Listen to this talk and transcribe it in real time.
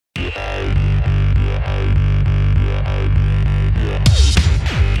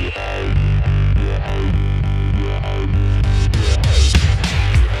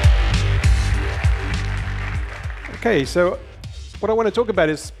Okay, so what I want to talk about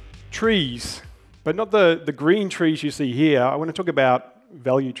is trees, but not the green trees you see here. I want to talk about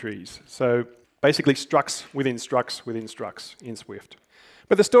value trees. So basically structs within structs within structs in Swift.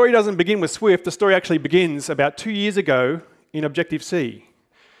 But the story doesn't begin with Swift. The story actually begins about 2 years ago in Objective-C.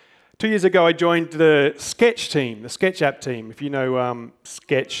 2 years ago, I joined the Sketch team, the Sketch app team. If you know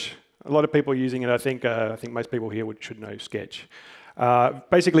Sketch, a lot of people are using it. I think most people here should know Sketch.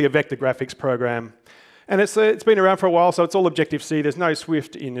 Basically a vector graphics program. And it's been around for a while, so it's all Objective-C. There's no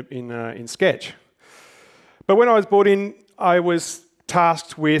Swift in Sketch. But when I was brought in, I was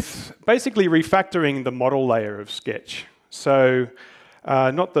tasked with basically refactoring the model layer of Sketch. So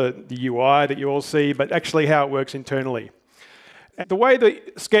not the UI that you all see, but actually how it works internally. The way the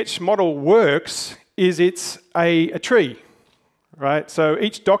Sketch model works is it's a tree, right? So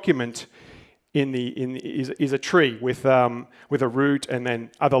each document is a tree with a root and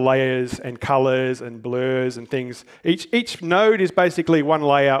then other layers and colors and blurs and things. Each node is basically one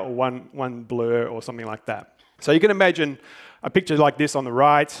layer or one blur or something like that. So you can imagine a picture like this on the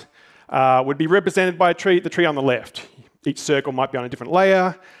right would be represented by the tree on the left. Each circle might be on a different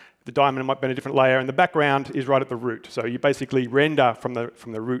layer, the diamond might be on a different layer, and the background is right at the root. So you basically render from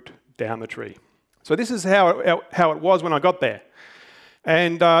the root down the tree. So this is how it was when I got there.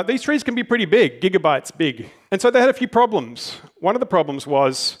 And these trees can be pretty big, gigabytes big. And so they had a few problems. One of the problems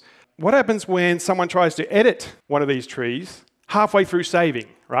was, what happens when someone tries to edit one of these trees halfway through saving,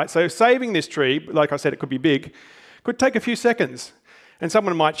 right? So saving this tree, like I said, it could be big, could take a few seconds. And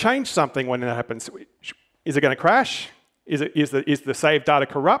someone might change something when that happens. Is it going to crash? Is the saved data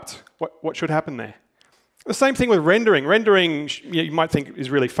corrupt? What should happen there? The same thing with rendering. Rendering, you might think,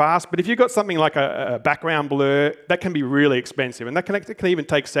 is really fast, but if you've got something like a background blur, that can be really expensive, and that can even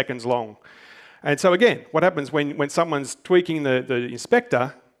take seconds long. And so again, what happens when someone's tweaking the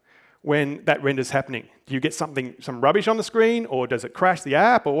inspector when that render's happening? Do you get some rubbish on the screen, or does it crash the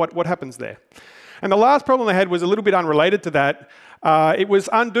app, or what happens there? And the last problem I had was a little bit unrelated to that. It was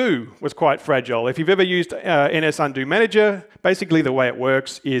undo was quite fragile. If you've ever used NS Undo Manager, basically the way it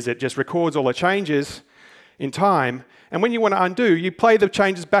works is it just records all the changes in time, and when you want to undo, you play the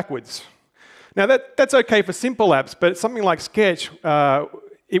changes backwards. Now that's okay for simple apps, but something like Sketch,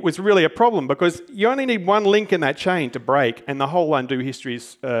 it was really a problem because you only need one link in that chain to break, and the whole undo history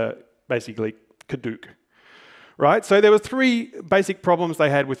is basically kadook. Right? So there were three basic problems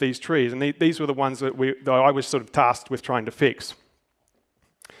they had with these trees, and these were the ones that I was sort of tasked with trying to fix.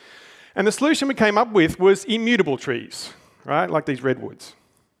 And the solution we came up with was immutable trees, right? Like these redwoods.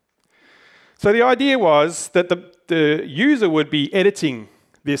 So the idea was that the user would be editing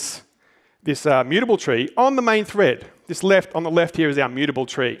this mutable tree on the main thread. On the left here is our mutable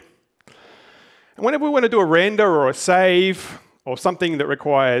tree. And whenever we want to do a render or a save or something that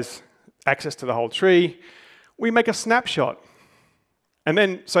requires access to the whole tree, we make a snapshot. And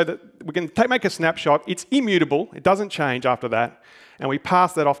then so that we can make a snapshot, it's immutable, it doesn't change after that, and we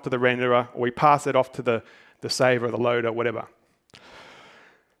pass that off to the renderer, or we pass it off to the saver or the loader, whatever.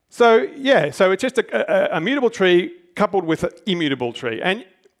 So yeah, so it's just a mutable tree coupled with an immutable tree. And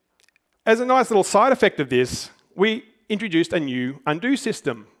as a nice little side effect of this, we introduced a new undo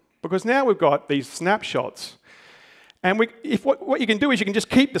system, because now we've got these snapshots. And what you can do is you can just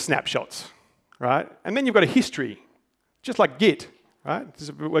keep the snapshots, right? And then you've got a history, just like Git, right?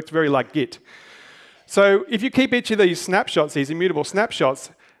 It works very like Git. So if you keep each of these snapshots, these immutable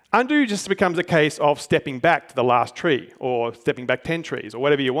snapshots, undo just becomes a case of stepping back to the last tree, or stepping back 10 trees, or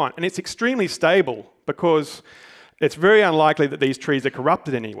whatever you want. And it's extremely stable, because it's very unlikely that these trees are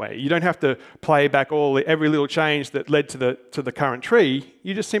corrupted anyway. You don't have to play back every little change that led to the current tree.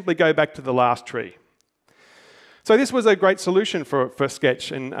 You just simply go back to the last tree. So this was a great solution for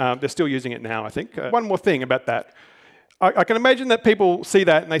Sketch, and they're still using it now, I think. One more thing about that. I can imagine that people see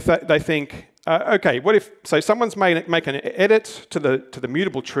that and they think, okay, what if someone's make an edit to the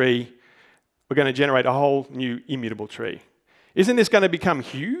mutable tree, we're going to generate a whole new immutable tree. Isn't this going to become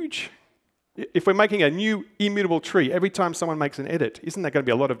huge? If we're making a new immutable tree every time someone makes an edit, isn't that going to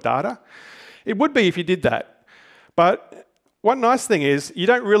be a lot of data? It would be if you did that. But one nice thing is you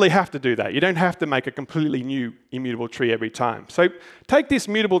don't really have to do that. You don't have to make a completely new immutable tree every time. So take this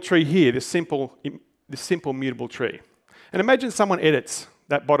mutable tree here, this simple mutable tree, and imagine someone edits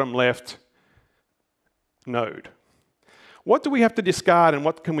that bottom left node. What do we have to discard and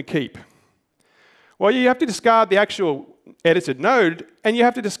what can we keep? Well, you have to discard the actual edited node, and you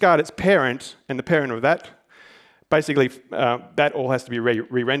have to discard its parent and the parent of that. Basically, that all has to be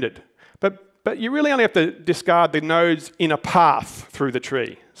re-rendered. But you really only have to discard the nodes in a path through the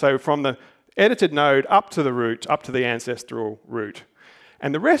tree. So from the edited node up to the root, up to the ancestral root.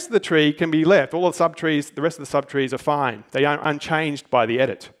 And the rest of the tree can be left. All the subtrees, the rest of the subtrees are fine. They are unchanged by the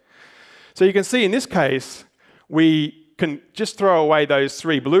edit. So you can see in this case, we can just throw away those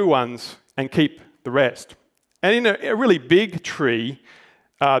 3 blue ones and keep the rest. And in a really big tree,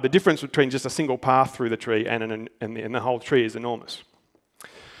 the difference between just a single path through the tree and the whole tree is enormous.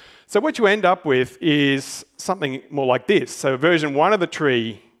 So what you end up with is something more like this. So version 1 of the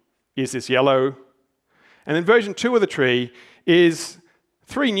tree is this yellow, and then version 2 of the tree is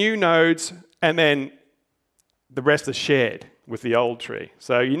 3 new nodes, and then the rest is shared with the old tree.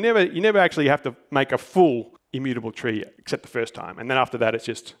 So you never actually have to make a full immutable tree except the first time, and then after that it's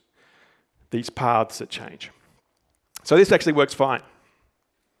just these paths that change. So this actually works fine.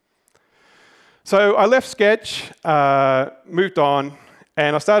 So I left Sketch, moved on,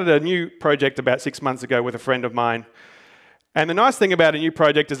 and I started a new project about 6 months ago with a friend of mine. And the nice thing about a new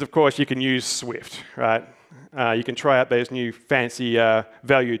project is, of course, you can use Swift, right? You can try out those new fancy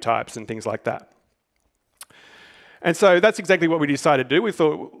value types and things like that. And so that's exactly what we decided to do. We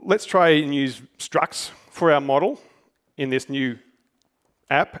thought, let's try and use structs for our model in this new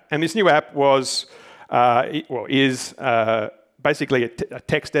app. And this new app was, is basically a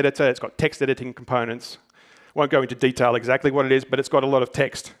text editor. It's got text editing components. Won't go into detail exactly what it is, but it's got a lot of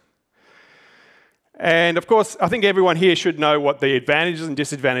text. And of course, I think everyone here should know what the advantages and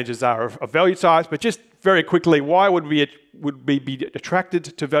disadvantages are of value types, but just very quickly, why would we be attracted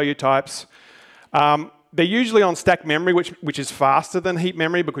to value types? They're usually on stack memory, which is faster than heap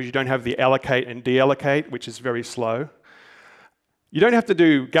memory because you don't have the allocate and deallocate, which is very slow. You don't have to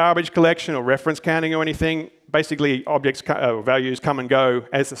do garbage collection or reference counting or anything. Basically, objects or values come and go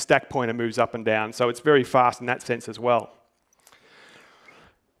as the stack pointer moves up and down, so it's very fast in that sense as well.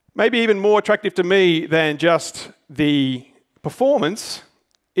 Maybe even more attractive to me than just the performance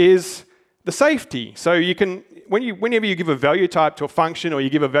is the safety. So you can, whenever you give a value type to a function or you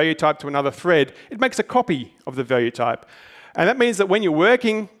give a value type to another thread, it makes a copy of the value type. And that means that when you're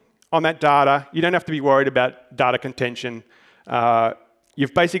working on that data, you don't have to be worried about data contention.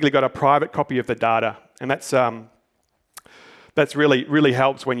 You've basically got a private copy of the data, and that's really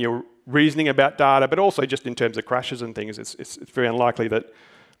helps when you're reasoning about data, but also just in terms of crashes and things. It's very unlikely that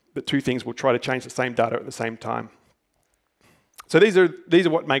the 2 things will try to change the same data at the same time. So these are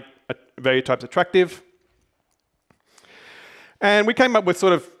what make value types attractive. And we came up with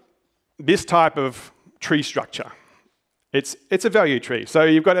sort of this type of tree structure. It's a value tree. So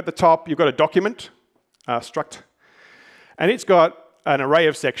you've got at the top, you've got a document, struct, and it's got an array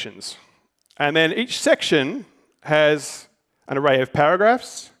of sections. And then each section has an array of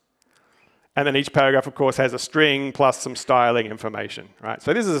paragraphs, and then each paragraph, of course, has a string plus some styling information, right?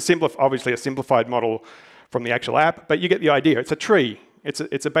 So this is obviously a simplified model from the actual app, but you get the idea. It's a tree.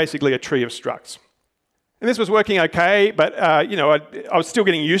 It's basically a tree of structs. And this was working okay, but you know, I was still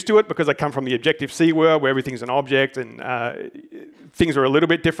getting used to it because I come from the Objective-C world where everything's an object and things are a little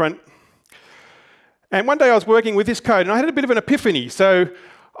bit different. And one day I was working with this code and I had a bit of an epiphany. So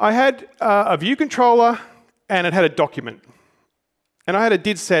I had a view controller and it had a document. And I had a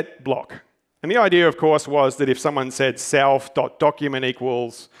did-set block. And the idea, of course, was that if someone said self.document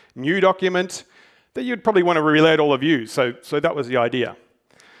equals new document, that you'd probably want to reload all the views. So that was the idea.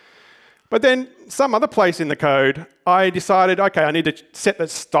 But then some other place in the code, I decided, okay, I need to set the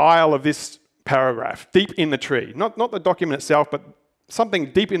style of this paragraph deep in the tree. Not the document itself, but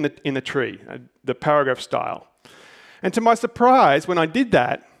something deep in the tree, the paragraph style. And to my surprise, when I did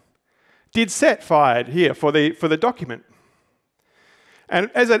that, did-set fired here for the document. And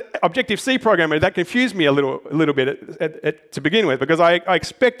as an Objective-C programmer, that confused me a little bit to begin with, because I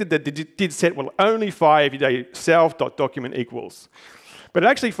expected that the did-set will only fire if you say self.document equals. But it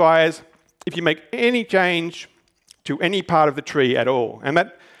actually fires if you make any change to any part of the tree at all. And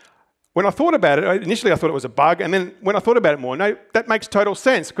that, when I thought about it, initially I thought it was a bug, and then when I thought about it more, no, that makes total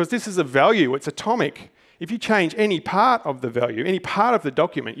sense, because this is a value, it's atomic. If you change any part of the value, any part of the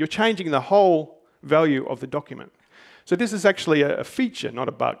document, you're changing the whole value of the document. So this is actually a feature, not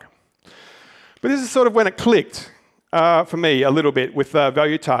a bug. But this is sort of when it clicked for me a little bit with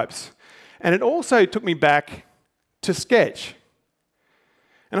value types. And it also took me back to Sketch.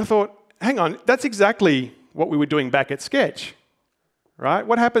 And I thought, hang on, that's exactly what we were doing back at Sketch, right?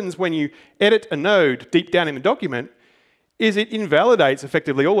 What happens when you edit a node deep down in the document is it invalidates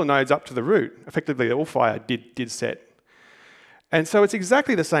effectively all the nodes up to the root. Effectively, they all fire did set. And so it's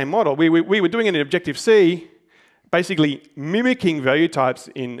exactly the same model. We were doing it in Objective-C, basically mimicking value types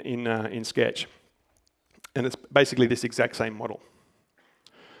in Sketch. And it's basically this exact same model.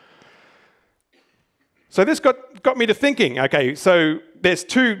 So this got me to thinking, okay, so there's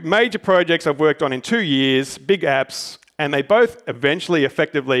 2 major projects I've worked on in 2 years, big apps, and they both eventually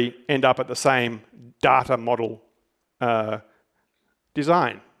effectively end up at the same data model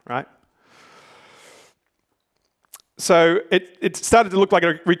design, right? So it started to look like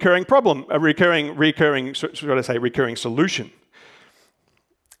a recurring problem, a recurring solution.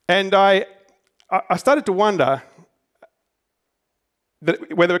 And I started to wonder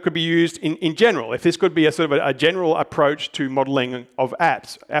whether it could be used in general, if this could be a sort of a general approach to modeling of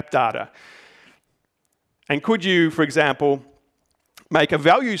apps, app data. And could you, for example, make a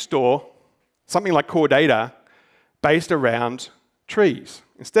value store, something like core data, based around trees?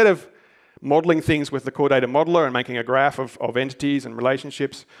 Instead of modeling things with the core data modeler and making a graph of entities and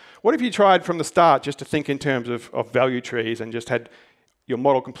relationships, what if you tried from the start just to think in terms of value trees and just had your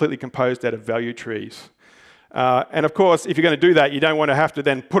model completely composed out of value trees? And of course, if you're going to do that, you don't want to have to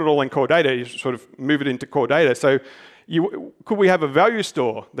then put it all in core data. You sort of move it into core data. So could we have a value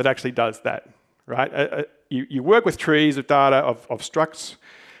store that actually does that, right? You work with trees of data, of structs,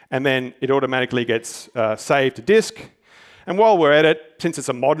 and then it automatically gets saved to disk. And while we're at it, since it's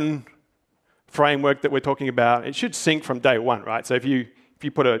a modern framework that we're talking about, it should sync from day one, right? So if you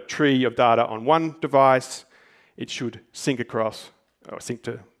put a tree of data on one device, it should sync across, or sync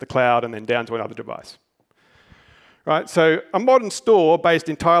to the cloud and then down to another device. Right, so a modern store based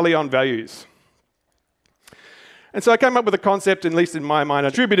entirely on values. And so I came up with a concept, at least in my mind, a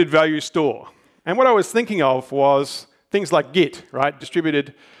distributed value store. And what I was thinking of was things like Git, right?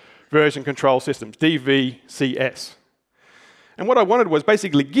 Distributed version control systems, DVCS. And what I wanted was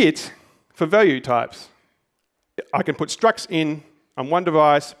basically Git for value types. I can put structs in on one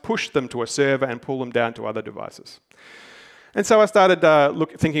device, push them to a server, and pull them down to other devices. And so I started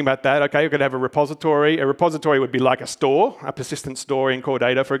thinking about that. Okay, you're going to have a repository. A repository would be like a store, a persistent store in core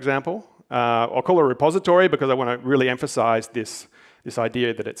data, for example. I'll call it a repository because I want to really emphasize this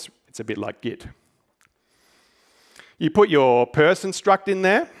idea that it's a bit like Git. You put your person struct in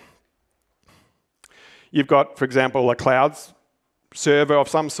there. You've got, for example, a cloud server of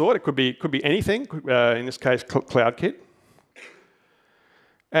some sort. It could be anything. In this case, CloudKit.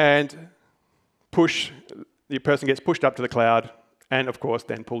 And the person gets pushed up to the cloud and, of course,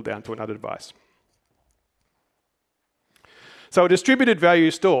 then pulled down to another device. So a distributed value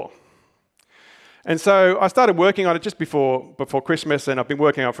store. And so I started working on it just before Christmas, and I've been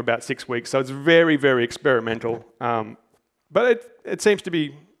working on it for about 6 weeks. So it's very, very experimental. But it seems to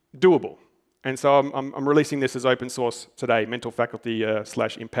be doable. And so I'm releasing this as open source today, Mental Faculty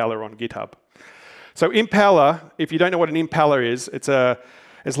 /Impeller on GitHub. So Impeller, if you don't know what an impeller is,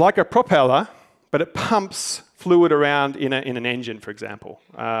 it's like a propeller, but it pumps fluid around in an engine, for example.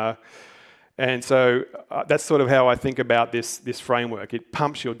 And so that's sort of how I think about this framework. It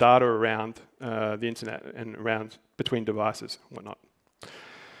pumps your data around the internet and around between devices and whatnot.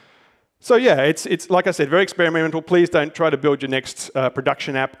 So yeah, it's like I said, very experimental. Please don't try to build your next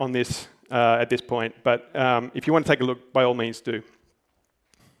production app on this at this point. But if you want to take a look, by all means do.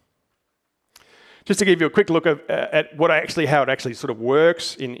 Just to give you a quick look at how it actually sort of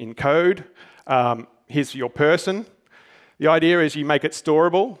works in code. Here's your person. The idea is you make it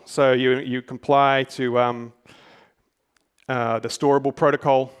storable, so you comply to the storable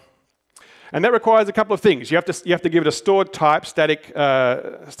protocol, and that requires a couple of things. You have to give it a stored type, static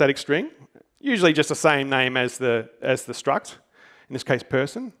string, usually just the same name as the struct, in this case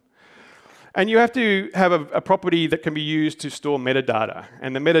person. And you have to have a property that can be used to store metadata.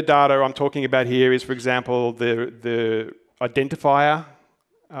 And the metadata I'm talking about here is, for example, the identifier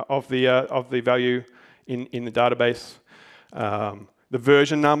of the value in the database, the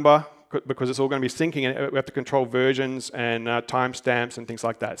version number, because it's all going to be syncing, and we have to control versions and timestamps and things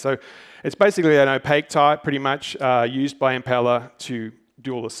like that. So it's basically an opaque type, pretty much, used by Impeller to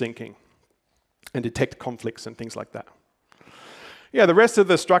do all the syncing and detect conflicts and things like that. Yeah, the rest of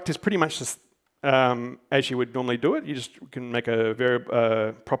the struct is pretty much just as you would normally do it. You just can make a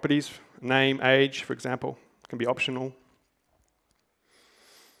variable properties, name, age, for example, can be optional.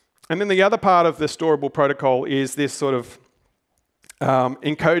 And then the other part of the storable protocol is this sort of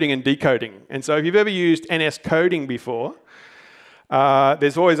encoding and decoding. And so if you've ever used NS coding before,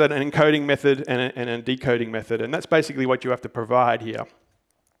 there's always an encoding method and a decoding method. And that's basically what you have to provide here.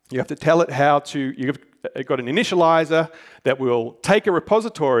 You have to tell it how to, you've got an initializer that will take a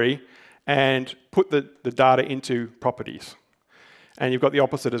repository and put the data into properties. And you've got the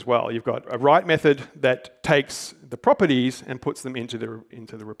opposite as well. You've got a write method that takes the properties and puts them into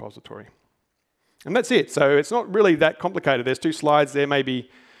the repository. And that's it. So it's not really that complicated. There's 2 slides there, maybe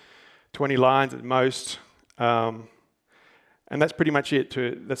 20 lines at most. And that's pretty much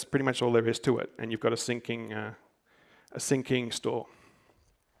it. That's pretty much all there is to it. And you've got a syncing store.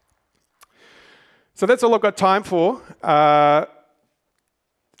 So that's all I've got time for. I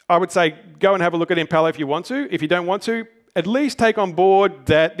would say go and have a look at Impala if you want to. If you don't want to, at least take on board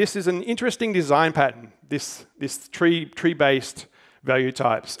that this is an interesting design pattern, this tree-based value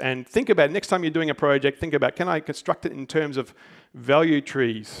types. And think about it, next time you're doing a project, think about, can I construct it in terms of value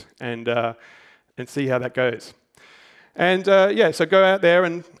trees and see how that goes. And yeah, so go out there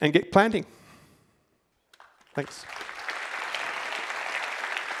and get planting. Thanks.